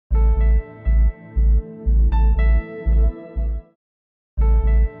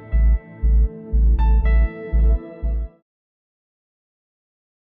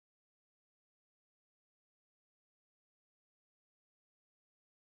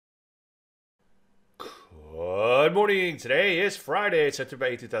Good morning. Today is Friday, September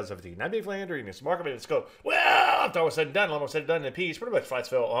 8, 2017. I'm Dave Landry, and it's market minute. Let's go. Well, after all was said and done, almost said and done in a piece. Pretty much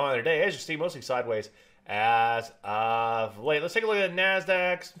Flats-Ville on today. As you see, mostly sideways as of late. Let's take a look at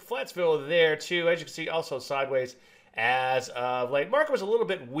NASDAQ. Flats-Ville there, too. As you can see, also sideways as of late. Market was a little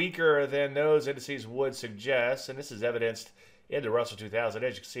bit weaker than those indices would suggest, and this is evidenced in the Russell 2000.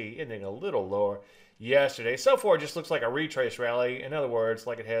 As you can see, ending a little lower yesterday. So far, it just looks like a retrace rally. In other words,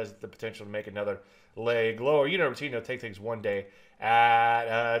 like it has the potential to make another leg lower. You know, routine, take things one day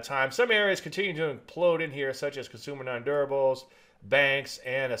at a time. Some areas continue to implode in here, such as consumer non-durables, banks,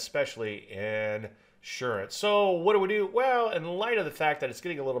 and especially insurance. So what do we do? Well, in light of the fact that it's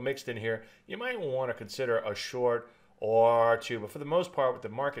getting a little mixed in here, you might want to consider a short or two. But for the most part, with the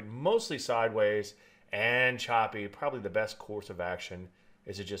market mostly sideways and choppy, probably the best course of action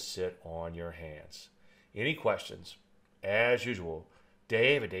is to just sit on your hands. Any questions? As usual,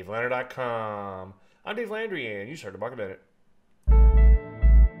 Dave at DaveLandry.com. I'm Dave Landry, and you started the Market Minute.